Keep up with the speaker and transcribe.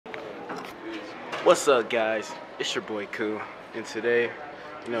What's up, guys? It's your boy Koo, and today,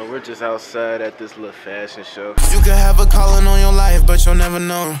 we're just outside at this little fashion show. You could have a calling on your life, but you'll never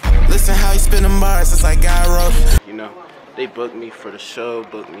know. Listen how you spin them bars, it's like God wrote. They booked me for the show,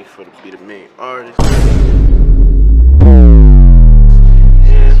 booked me to be the main artist. And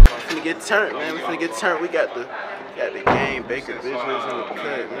we're finna get turned, man. We're finna get turned. We got the game, Baker Visuals in the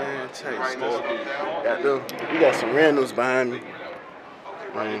cut, man. Tight stuff. We got some randoms behind me.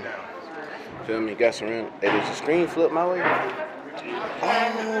 Feel me? Got some random. Hey, did your screen flip my way?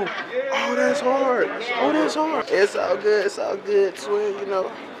 Oh, that's hard. Oh, that's hard. It's all good. It's all good, twin.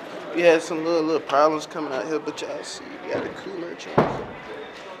 We had some little problems coming out here, but y'all see, we got the cool merch on.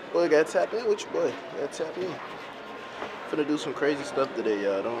 Boy, gotta tap in with you, boy. Gotta tap in. Finna do some crazy stuff today,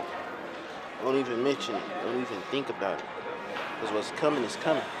 y'all. Don't even mention it. Don't even think about it. Because what's coming is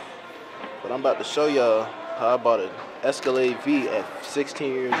coming. But I'm about to show y'all how I bought an Escalade V at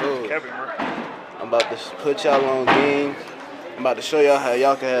 16 years old. I'm about to put y'all on game. I'm about to show y'all how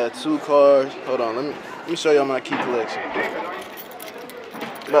y'all can have 2 cars. Hold on, let me show y'all my key collection.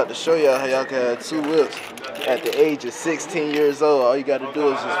 I'm about to show y'all how y'all can have 2 whips at the age of 16 years old. All you gotta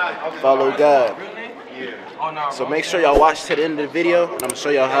do is just follow God. So make sure y'all watch to the end of the video, and I'm gonna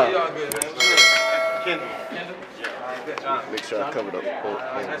show y'all how. Make sure I covered up.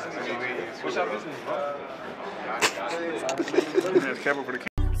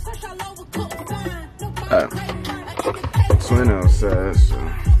 Twin outside,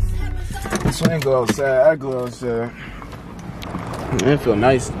 so Twin go outside, I go outside. It feel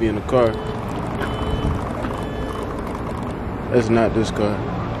nice to be in the car. That's not this car.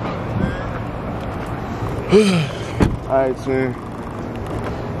 Alright, Twin.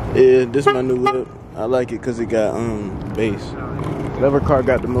 Yeah, this is my new whip. I like it because it got bass. Whatever car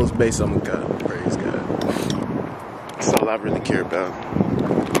got the most bass, I'm gonna got. Praise God. That's all I really care about.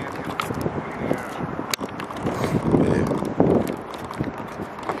 Yeah.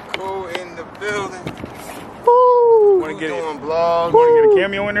 Cool in the building. Woo! Wanna get doing vlogs? Wanna get a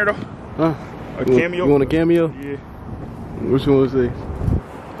cameo in there though? Huh? A cameo? You want a cameo? Yeah. Which one was it?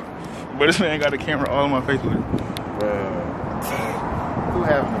 But this man got a camera all on my face with it. Who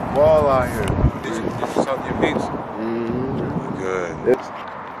having a ball out here? Did you suck your beats? Good.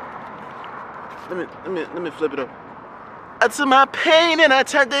 Let me flip it up. I took my pain and I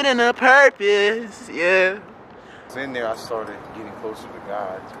turned it into purpose. Yeah. In there, I started getting closer to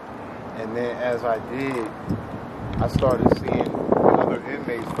God, and then as I did, I started seeing other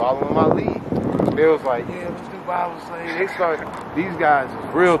inmates following my lead. They was like, "Yeah, let's do Bible study." These guys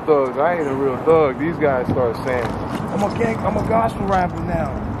is real thugs. I ain't a real thug. These guys started saying, I'm a gospel rapper now.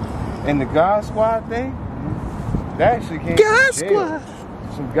 And the God Squad thing, that actually came God from jail. Squad.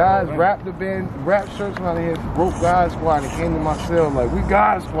 Some guys wrapped shirts around their heads, broke God Squad, and came to my cell like, we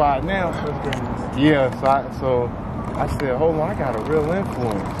God Squad now. Yeah, so I said, hold on, I got a real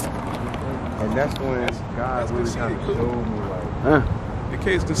influence. And that's when God really kind of showed me like, The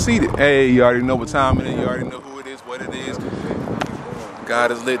case conceded. Hey, you already know what time it is. You already know who it is, what it is.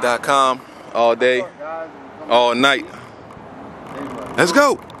 GodIsLit.com all day, all night. Let's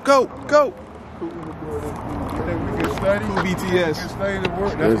go, go, go. study. BTS. Study the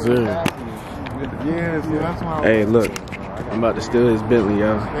work. Yes, sir. Yeah, so that's why. Hey, look, I'm about to steal his Bentley,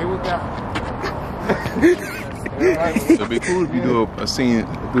 y'all. Stay with that. So it'd be cool if you do a scene,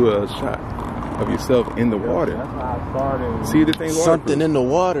 do a shot of yourself in the water. That's how I started. See this thing? Something in the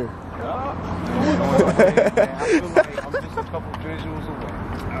water. I feel like I'm just a couple visuals away.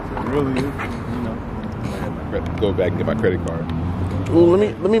 Really is, Go back and get my credit card. Ooh,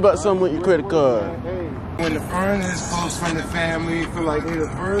 let me buy something with your credit card. When the furthest close from the family feel like they're the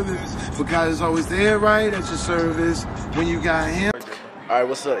furthest, but God is always there, right, at your service when you got Him. All right,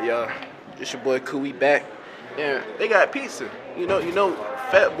 what's up, y'all? It's your boy Koo. We back. Yeah, they got pizza. You know,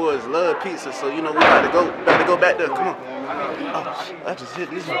 fat boys love pizza, so we got to go back there. Come on. Oh, I just hit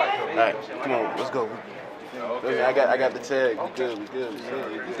this one. All right, come on, let's go. Okay. I got the tag. We good.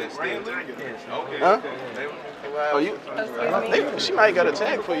 Huh? Oh, she might got a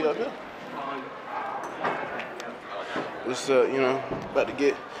tag for you up here. What's up? About to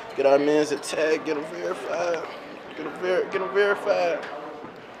get our mans a tag, get them verified. Get them verified.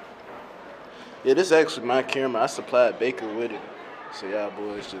 Yeah, this is actually my camera. I supplied Baker with it. So y'all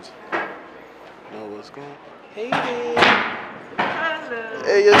boys just know what's going on. Hey there.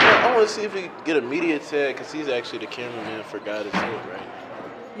 Hey, yes, man, I want to see if we can get a media tag, because he's actually the cameraman for God Is Lit, right?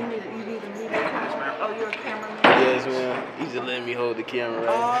 You need a media tag? Oh, you're a cameraman? Yes, man. He's just letting me hold the camera, right?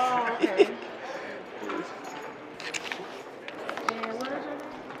 Oh, okay. And what is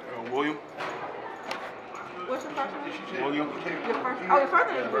your name? William. What's your first name? William. Your first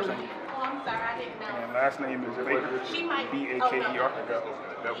name is William. I'm sorry, I didn't know. And last name is Baker. She might. B-A-K-E-R. I'm sorry.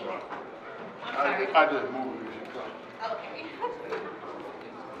 I just moved. Okay.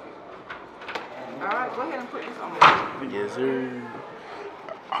 All right, go ahead and put this on. Yes, sir.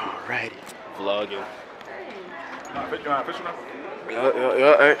 Alrighty. Vlogging. You want official now?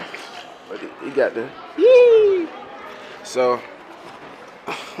 Yeah. But he got the. Yee! So,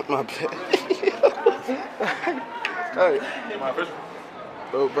 my bad. Hey. You want official?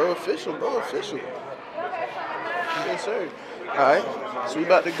 Bro, official. Yes, sir. Alright, so we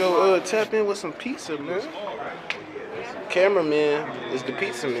about to go tap in with some pizza, man. Cameraman is the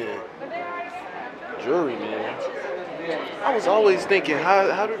pizza man. Jewelry man. I was always thinking, how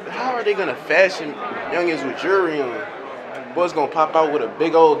are they gonna fashion youngins with jewelry on? Boy's gonna pop out with a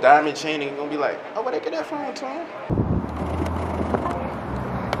big old diamond chain and gonna be like, oh, where they get that from, Tom?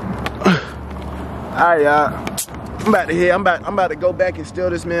 Alright, y'all. I'm about to go back and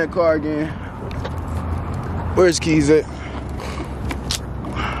steal this man's car again. Where's keys at?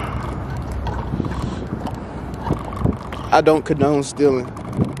 I don't condone stealing.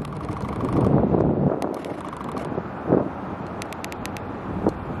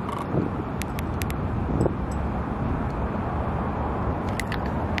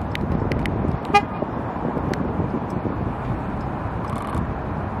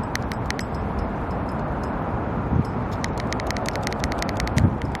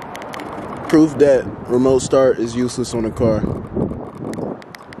 Proof that remote start is useless on a car.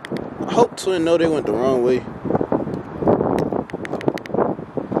 I hope Twin know they went the wrong way.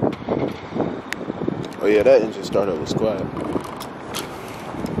 Oh yeah, that engine startup was quiet.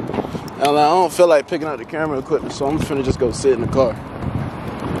 Now, I don't feel like picking up the camera equipment, so I'm finna just go sit in the car.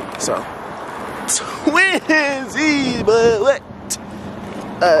 So, Twinsies, but what?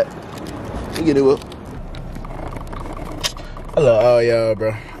 You get it, Will. Hello, all y'all,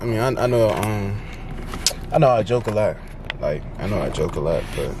 bro. I mean, I know I joke a lot. Like, I know I joke a lot,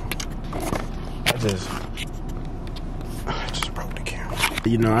 but I just broke the camera.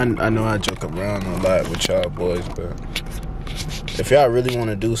 You know, I know I joke around a lot with y'all boys, but if y'all really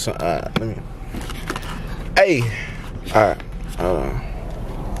want to do something, let me. Hey, all right,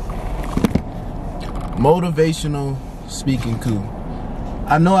 motivational speaking, cool.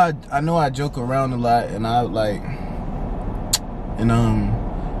 I know I joke around a lot, and I like, and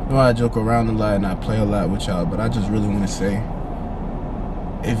I joke around a lot and I play a lot with y'all, but I just really want to say,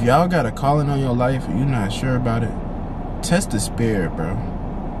 if y'all got a calling on your life and you're not sure about it, test the spirit, bro.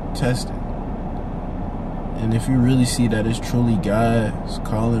 Test it. And if you really see that it's truly God's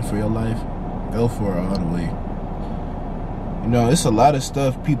calling for your life, go for it all the way. You know, it's a lot of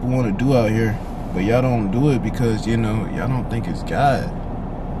stuff people want to do out here, but y'all don't do it because, you know, y'all don't think it's God.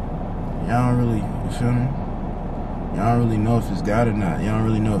 Y'all don't really, you feel me? Y'all don't really know if it's God or not. Y'all don't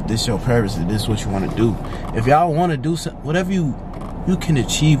really know if this your purpose, if this is what you want to do. If y'all want to do something, whatever you can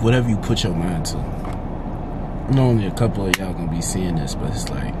achieve whatever you put your mind to. I know only a couple of y'all gonna be seeing this, but it's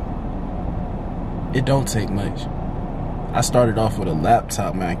like, it don't take much. I started off with a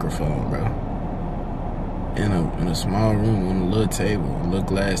laptop microphone, bro. In a small room on a little table, a little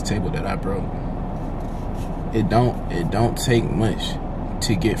glass table that I broke. It don't take much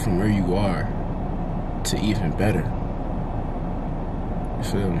to get from where you are to even better. You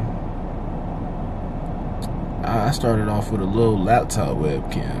feel me? I started off with a little laptop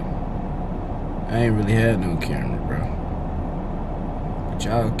webcam. I ain't really had no camera, bro. But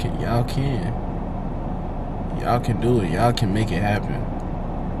y'all can do it. Y'all can make it happen.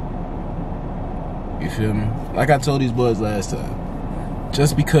 You feel me? Like I told these boys last time,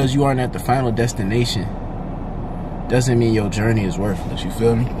 just because you aren't at the final destination doesn't mean your journey is worthless. You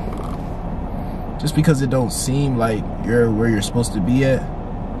feel me? Just because it don't seem like you're where you're supposed to be at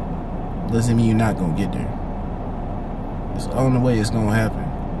doesn't mean you're not gonna get there. It's on the way it's gonna happen.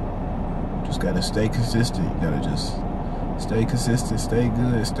 Just gotta stay consistent. You gotta just stay consistent, stay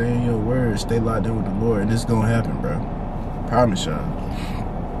good, stay in your word, stay locked in with the Lord, and it's gonna happen, bro. Promise y'all.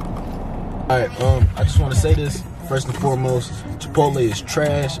 Alright, I just wanna say this. First and foremost, Chipotle is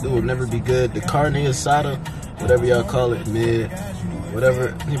trash. It will never be good. The carne asada, whatever y'all call it, mid,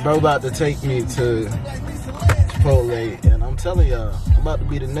 whatever. Bro about to take me to Chipotle, and I'm telling y'all, I'm about to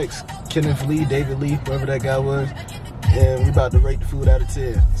be the next Kenneth Lee, David Lee, whoever that guy was, and we about to rate the food out of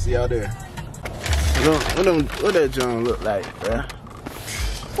 10. See y'all there. What that John look like, bro?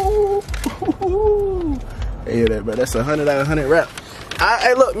 Ooh. Hey, that, bro. That's 100 out of 100 rap.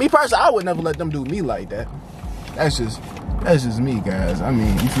 Hey, look, me personally, I would never let them do me like that. That's just me, guys. I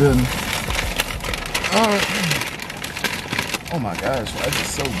mean, you feel me? Oh my gosh, why is it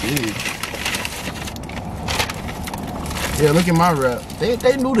so big? Yeah, look at my rep.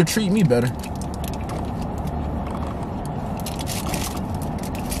 They knew to treat me better.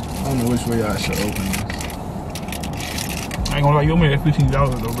 I don't know which way I should open this. I ain't gonna lie, you owe me that $15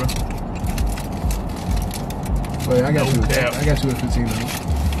 though, bro. Wait, I got No you. cap. I got you at $15.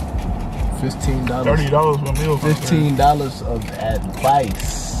 $15. $30 for a meal. $15 of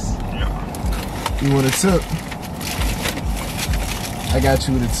advice. Yeah. You want a tip? I got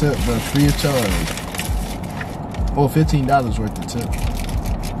you with a tip, but free of charge. Oh, $15 worth of tip.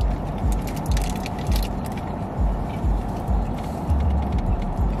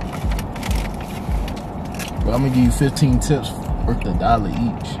 But I'm gonna give you 15 tips worth $1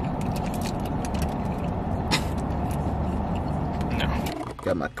 each. No.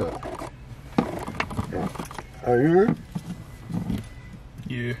 Got my cup. Are you here?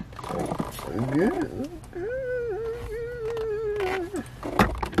 Yeah. Good.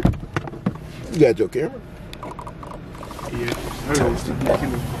 You got your camera? Yeah.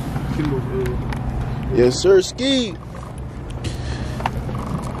 Yes, sir, ski.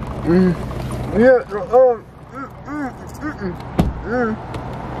 You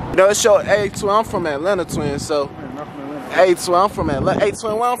know, it's your hey twin. I'm from Atlanta, twin. So, hey twin, I'm from Atlanta. Hey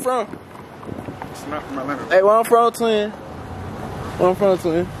twin, where I'm from? It's not from Atlanta. Hey, where I'm from, twin? Where I'm from,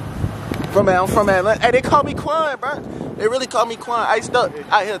 twin? I'm from Atlanta. Hey, they call me Quan, bro. They really call me Quan. I stuck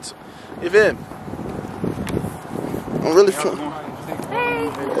out here. You feel me? I'm really from.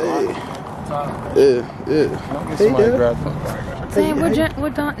 Hey. Yeah. Hey, grab Sam,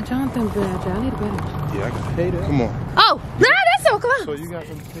 what Jonathan been at? I need a better. Yeah, I can pay that. Come on. Oh, nah, that's so close. So you got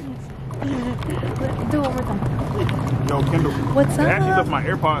some tickets? Do it one more time. Yo, Kendall. What's I actually up? left my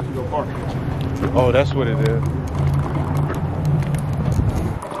AirPods in your car. Oh, that's what it is.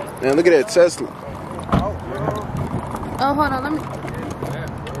 Man, look at that Tesla. Oh, hold on, let me.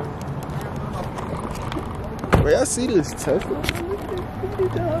 Wait, I see this Tesla.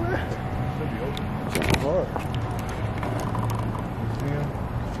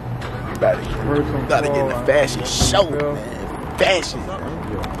 Gotta get in the fashion show, man. Fashion.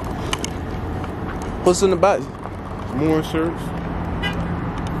 What's in the box? More shirts.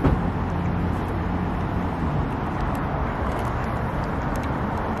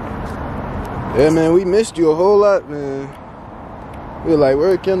 Yeah, man, we missed you a whole lot, man. We were like,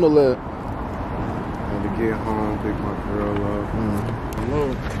 where Kendall at? Had to get home, pick my girl up. Hello.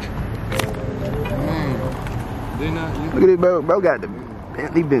 Look at this, bro. Bro got the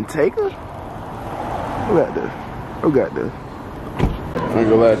Bentley Bentayga? Who got the? I ain't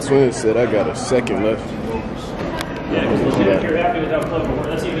gonna lie, twin said I got a second left. Yeah, because if you're happy with how Clover works,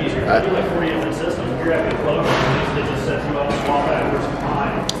 that's even easier. I do like 40 different systems. If you're happy with Clover, it just sets you up, swap backwards,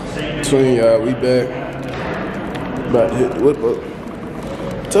 time, same. Twin, y'all, we back. About to hit the whip up.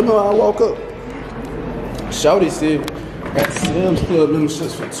 Tell me how I walk up. Shouty said, got Sam's Club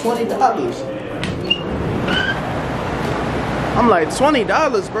memberships for $20. I'm like, $20,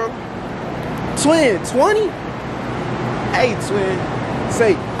 bro? Twin, 20? Hey, twin,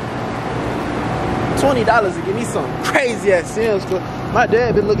 say $20 to give me some crazy ass Sam's Club. My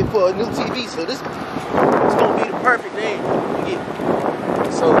dad been looking for a new TV, so this gonna be the perfect thing to get.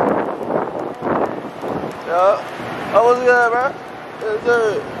 So, oh, what's good, bro? Yes,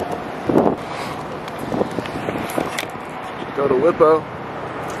 sir. Go to Whippo.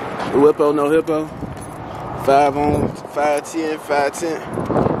 The Whippo, no hippo. 5 on, 510, 510.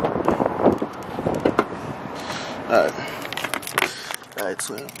 Alright,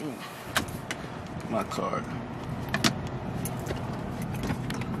 twin. My card.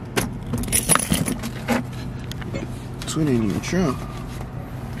 Twin ain't even true.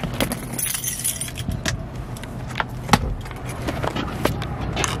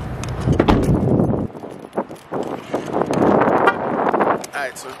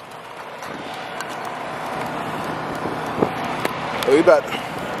 Alright, twin. We about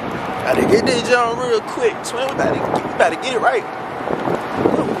to get this joint real quick, twin. We about to get it right.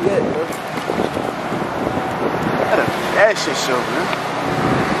 Where we at, bro? At a fashion show, man.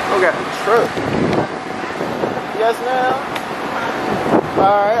 We got the truck. Yes, ma'am.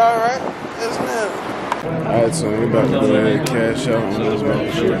 All right. Yes, ma'am. All right, so we about to go ahead and cash out on this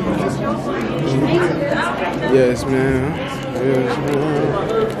shit. Yes, ma'am. Yes, ma'am.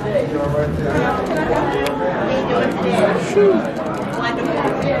 Shoot.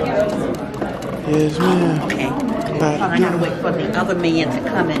 Yes, ma'am. Okay. I gotta wait for the other man to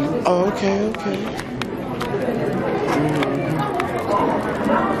come in. Oh, okay.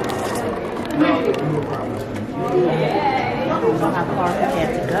 I don't know how far we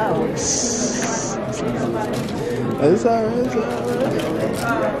had to go. It's alright.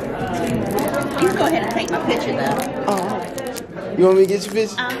 You can go ahead and take my picture though. Oh. You want me to get your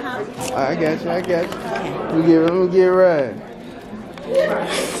picture? Uh-huh. I got you. Let me get right.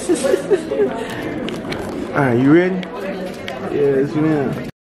 Alright, you ready? Yes, ma'am.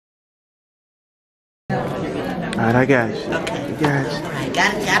 Alright, I got you.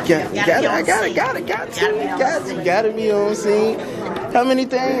 Gotta be on scene. How many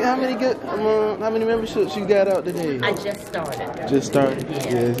memberships you got out today? I just started. Yeah.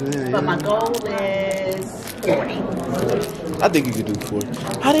 Yes, ma'am. But my goal is 40. I think you could do 40.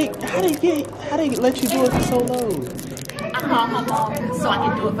 How they let you do it for so long? I called my mom so I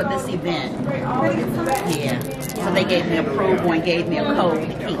can do it for this event. Yeah. So they gave me approval and gave me a code to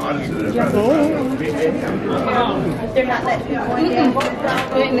keep it. They're not letting me go in there.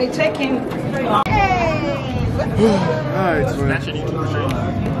 And they taking. Alright,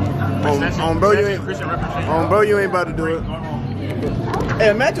 bro, you ain't about to do it. Hey,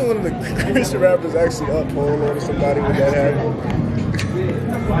 imagine one of the Christian rappers actually up pulling over somebody with that happen.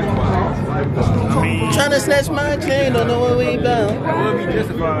 Trying to snatch my chain, don't know what we about. It would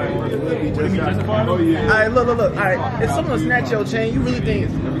be justified. Oh, yeah. Alright, look. Alright, if someone snatch your chain, you really think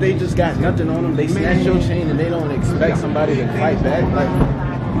they just got nothing on them? They snatch your chain and they don't expect somebody to fight back? Like,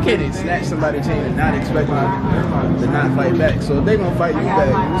 you can't snatch somebody's chain and not expect them to not fight back. So if they gonna fight you back,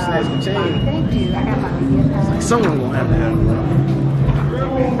 you snatch the chain, it's like someone gonna have to have it.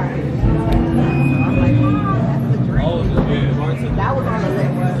 That was on the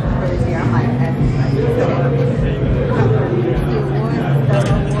list for this year. I'm like,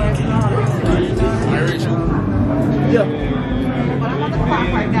 Yeah. but I'm on the clock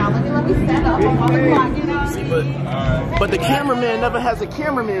right now. Let me stand up. I'm on the clock, you know. But the cameraman never has a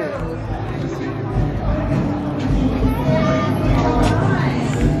cameraman.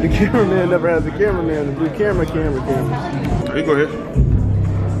 The cameraman never has a cameraman to do camera. Hey, go ahead.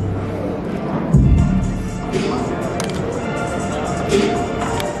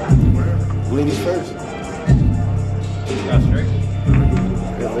 Ladies first. That's straight.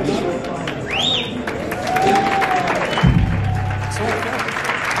 Yeah, ladies first.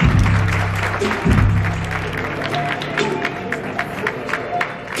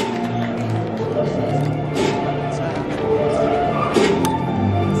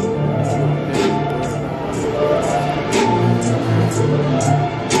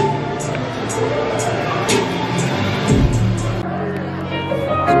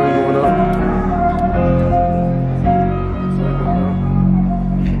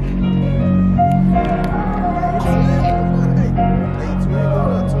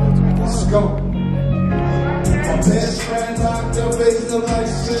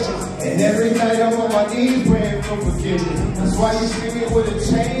 And every night I'm on my knees praying for forgiveness. That's why you see me with a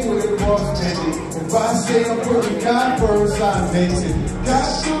chain, with a cross bending. If I say I'm putting God first, I meant it.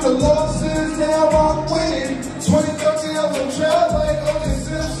 Got through the losses, now I'm winning. 2013 I was on trial like O.J.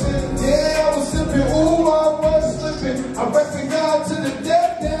 Simpson. Yeah, I was sipping, ooh, I was slipping. I'm repping God to the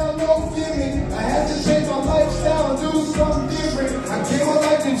death, now no giving. I had to change my lifestyle and do something different. I gave my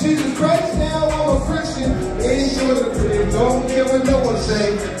life to Jesus Christ, now I'm a Christian. Ain't sure to pray, don't care what no one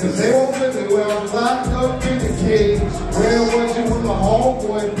say. Cause they won't live it well, I'm locked up in the cage. Where was you when my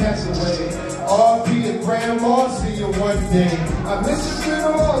homeboy passed away? R.P. and grandma, see you one day. I miss the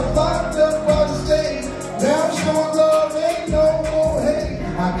funeral, I was locked up on the stage. Now I'm showing love, ain't no more hate.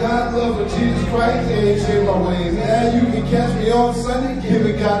 I got love for Jesus Christ, ain't shame my ways. Now you can catch me on Sunday,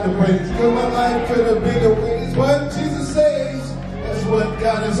 giving God the praise. Cause my life could have been a witness, what Jesus saves. That's what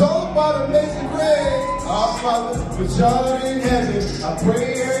God is all about, amazing grace. Our Father, which art in heaven, I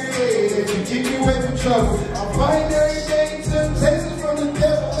pray every day that you keep me away from trouble. I find every day temptation from the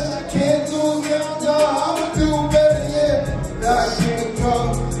devil, and I can't lose now, no, I'ma do better, yeah. Thy kingdom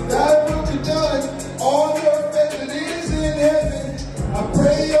come, thy will be done, on earth as it is in heaven. I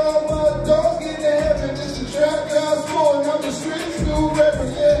pray all my dogs get to heaven, just to track God's floor, and I'm the streets do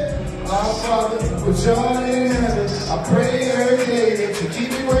reverend, yeah. Our Father, which art in heaven, I pray every day that you keep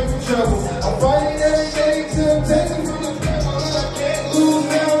me away from trouble. I'm fighting every day temptation from the devil, and I can't lose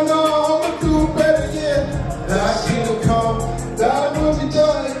now, no, I'ma do better, yeah. Thy kingdom come, thy will be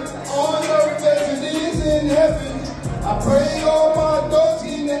done, on earth as it is in heaven. I pray all my dogs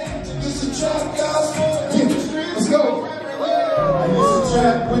get in just to track God's floor in the streets. Let's go. I used to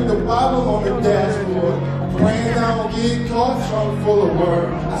trap with the Bible on the dashboard. Praying I don't get caught, trunk full of word.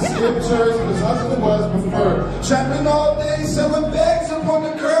 I skipped church because husband was preferred. Trapping all day, selling bags up on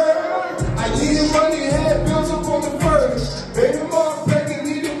the curb. I needed money, had bills up on the first. Baby mom pregnant,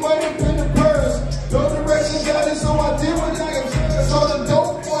 needed money up in the purse. No direction got it, so I did what I observed. Saw the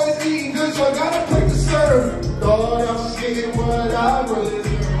dope boys eating good, so I got a plate to serve. Thought I was getting what I really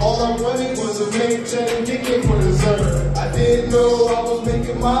deserve. All I wanted was a maintain, kicking for dessert. I didn't know I was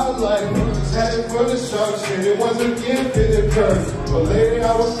making my life. Had it for destruction, it wasn't gift, it occurred. But later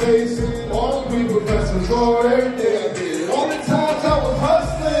I was facing all the repercussions for everything I did. All the times I was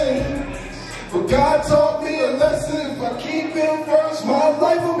hustling. But God taught me a lesson. If I keep Him first, my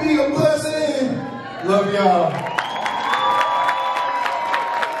life will be a blessing. Love y'all.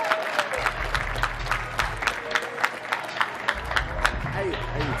 Hey,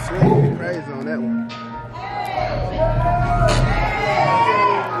 Swing, crazy on that one.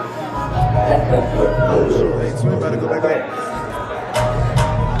 Hey, Swing about to go back up.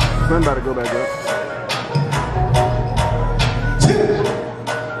 Swing about to go back up.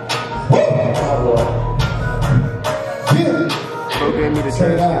 Bro gave me the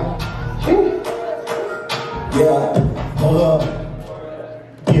trash. Yeah, hold up.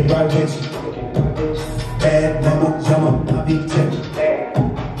 Get right with you. Bad mama, jumma, I be tempted.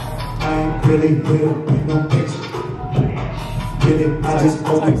 I ain't really real, ain't no picture. Really, I just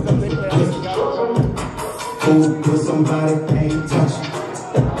open up the pistol. Fool with somebody ain't touching.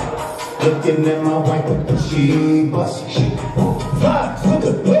 Looking at my wife, but she bustin'. Fly to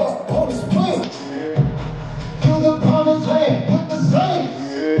the door on this plane. To the promised land with the saints.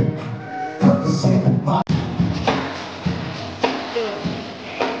 Represent my.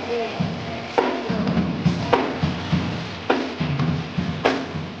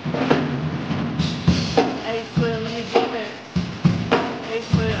 Hey, Slim, let me get there. Hey,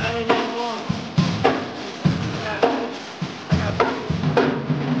 Slim, I ain't never going. I got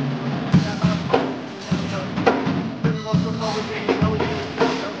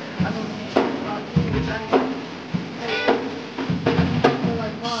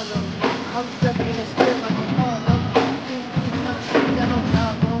I'm stepping in the script like a phone.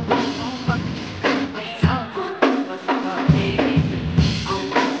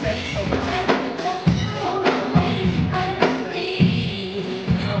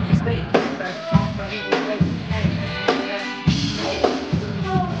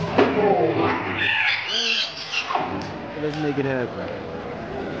 Let's make it happen.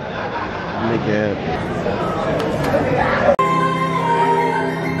 Make it happen.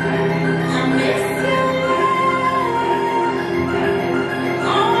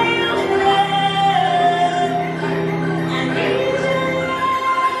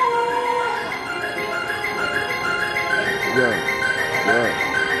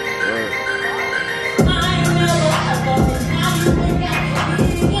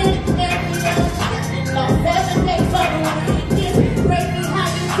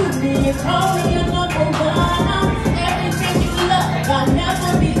 Call me a number one. Everything you love, I'll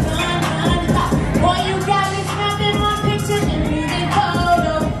never be done. Boy, you got me snapping my pictures and reading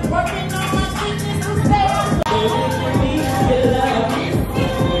photos. Working on my fitness to stay on. Baby, give me your love.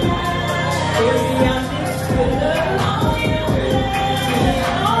 Baby, I miss your love. All your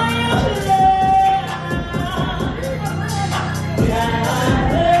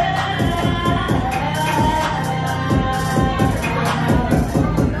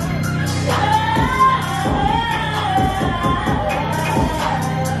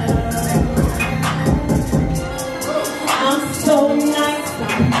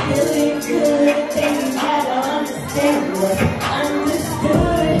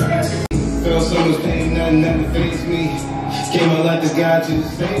Felt so much pain, nothing faced me. Came out like the God to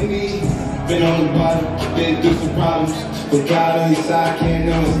sustain me. Been on the bottom, been through some problems. But God on your side, can't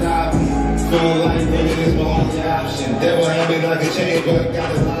no one stop me. Feeling like living is my only option. Devil had me like a chain, but I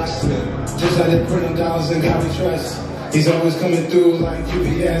got it locked still. Just like they print them dollars and God we trust. He's always coming through like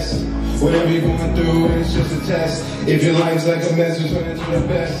UPS. Whatever you're going through, it's just a test. If your life's like a mess, return it to the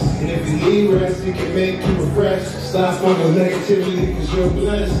best. And if you need rest, it can make you refresh. Stop fucking negativity, cause you're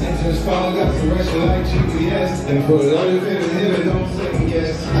blessed. And just follow God's direction like GPS. And put all your faith in Him and don't second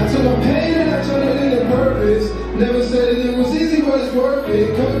guess. I took my pain and I turned it into purpose. Never said that it was easy, but it's worth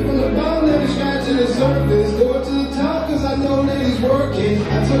it. Coming from the bottom, never scratching the surface. Going to the top, cause I know that He's working.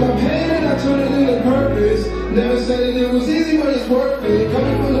 I took my pain and I turned it into purpose. Never said that it was easy, but it's worth it.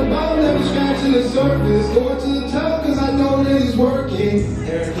 Coming from the bottom, never scratching the surface. Going to the top, cause I know that He's working.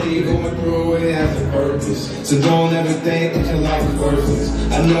 Everything you're going through, it has a purpose. So don't ever think that your life is worthless.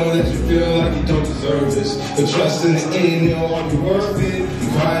 I know that you feel like you don't deserve this, but trust in the end, it'll all be worth it. You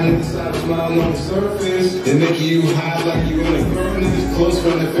crying inside, smiling on the surface. They're making you high like you're in a furnace. Close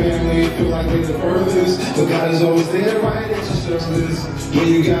from the family, feel like they're the furthest. But God is always there right at your service. When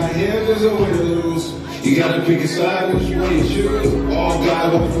you got Him, there's no way to lose. You gotta pick a side, which way you choose. All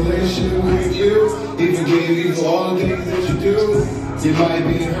God wants a relationship with you. He forgave you for all the things that you do. You might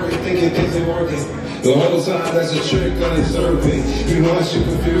be hurt thinking things ain't working. The whole time that's a trick on the serpent. He wants you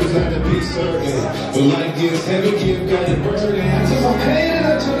confused, not to be certain. But life gets heavy, give God a burden. I took my pain and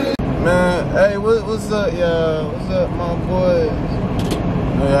I took it. Man, hey, what's up, y'all? What's up, my boys?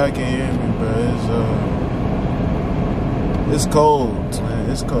 No, y'all can't hear me, bro. It's cold, man.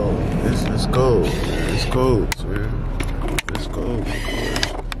 It's cold. It's cold. It's cold, man. It's cold.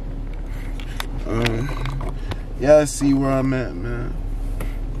 Y'all see where I'm at, man.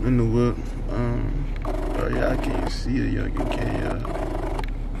 In the whip. Bro, y'all can't see it, y'all can y'all?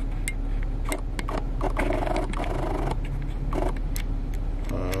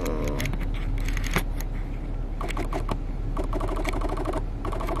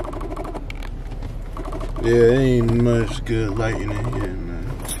 Yeah, there ain't much good lighting in here, man.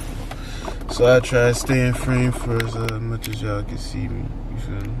 So I try to stay in frame for as much as y'all can see me. You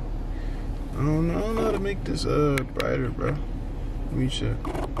feel me? I don't know how to make this brighter, bro. Let me check.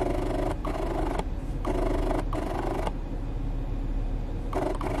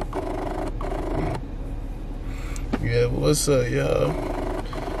 Yeah, what's up, y'all?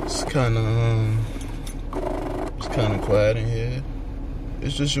 It's kind of quiet in here.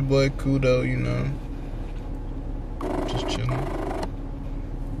 It's just your boy KouOnTheBeat, you know. Just chilling.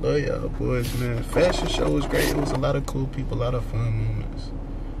 Love y'all boys, man. Fashion show was great. It was a lot of cool people, a lot of fun moments.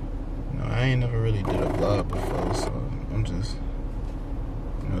 You know, I ain't never really did a vlog before, so I'm just,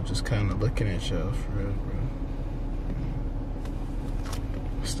 you know, just kind of looking at y'all for real, bro.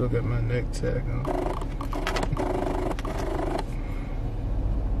 Still got my neck tag on.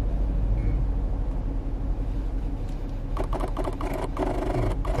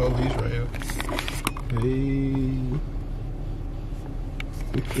 Police right here. Hey.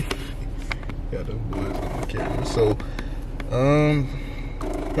 Got them boys on the camera. So,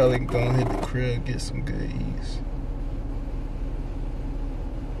 probably gonna hit the crib, get some good eats.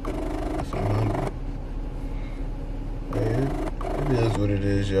 If I'm hungry. Hey, it is what it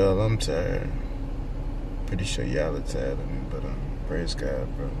is, y'all. I'm tired. Pretty sure y'all are tired of me, but praise God,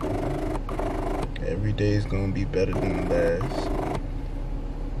 bro. Every day is gonna be better than the last.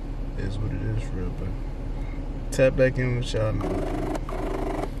 It is what it is for real, but tap back in with y'all, man.